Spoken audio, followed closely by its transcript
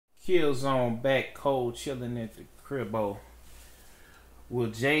Killzown back cold, chilling at the cribbo. Will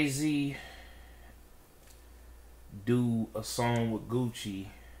Jay-Z do a song with Gucci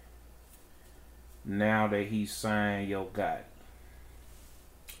now that he's signed Yo Gotti?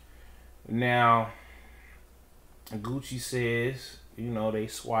 Now, Gucci says, you know, they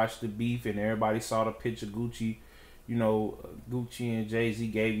squashed the beef and everybody saw the picture. Gucci, you know, Gucci and Jay-Z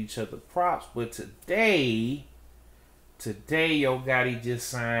gave each other props. But today, Yo Gotti just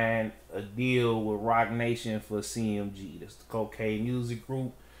signed a deal with RocNation for CMG. That's the Cocaine Music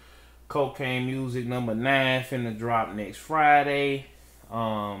Group. Cocaine Music #9 finna drop next Friday.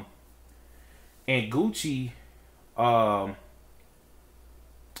 And Gucci,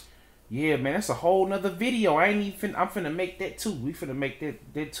 yeah, man, that's a whole nother video. I'm finna make that too. We finna make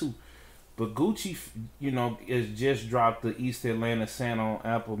that too. But Gucci, you know, is just dropped the East Atlanta Sound on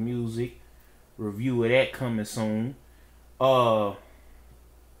Apple Music. Review of that coming soon.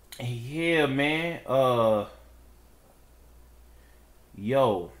 Yeah, man.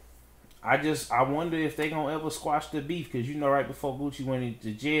 Yo, I wonder if they gonna ever squash the beef, because you know, right before Gucci went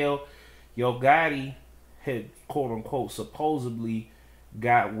into jail, Yo Gotti had quote unquote supposedly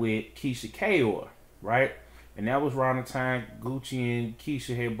got with Keisha Kayor, right? And that was around the time Gucci and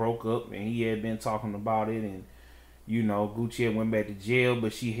Keisha had broke up, and he had been talking about it, and you know, Gucci had went back to jail,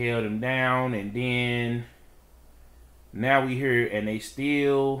 but she held him down, and then now we hear, and they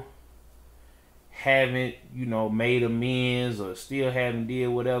still haven't, you know, made amends or still haven't did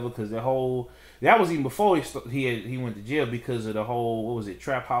whatever, because that was even before he went to jail, because of the whole, what was it,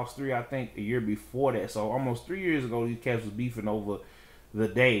 Trap House 3, I think, a year before that. So almost 3 years ago, these cats was beefing over the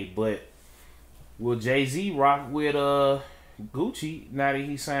day. But will Jay-Z rock with Gucci now that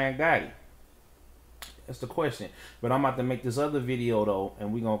he signed Gotti? That's the question. But I'm about to make this other video though,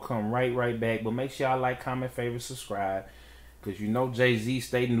 and we're gonna come right back. But make sure y'all like, comment, favorite, subscribe, because you know Jay-Z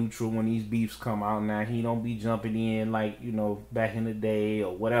stay neutral when these beefs come out. Now he don't be jumping in like, you know, back in the day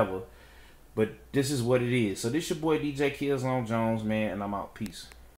or whatever. But this is what it is. So this your boy DJKillzownJones, man, and I'm out. Peace.